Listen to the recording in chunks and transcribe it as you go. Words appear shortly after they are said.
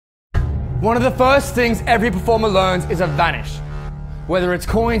One of the first things every performer learns is a vanish. Whether it's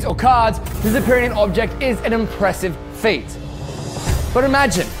coins or cards, disappearing an object is an impressive feat. But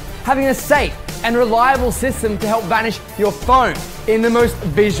imagine having a safe and reliable system to help vanish your phone in the most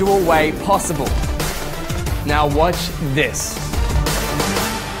visual way possible. Now watch this.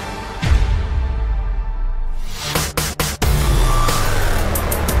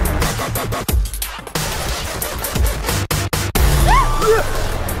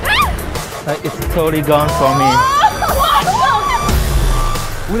 It's totally gone for me.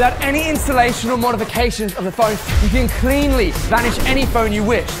 Without any installation or modifications of the phone, you can cleanly vanish any phone you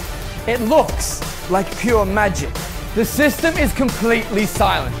wish. It looks like pure magic. The system is completely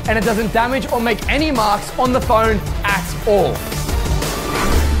silent and it doesn't damage or make any marks on the phone at all.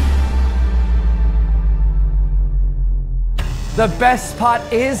 The best part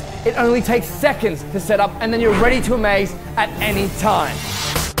is it only takes seconds to set up and then you're ready to amaze at any time.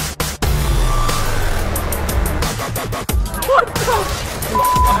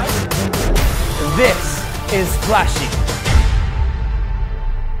 This is flashy.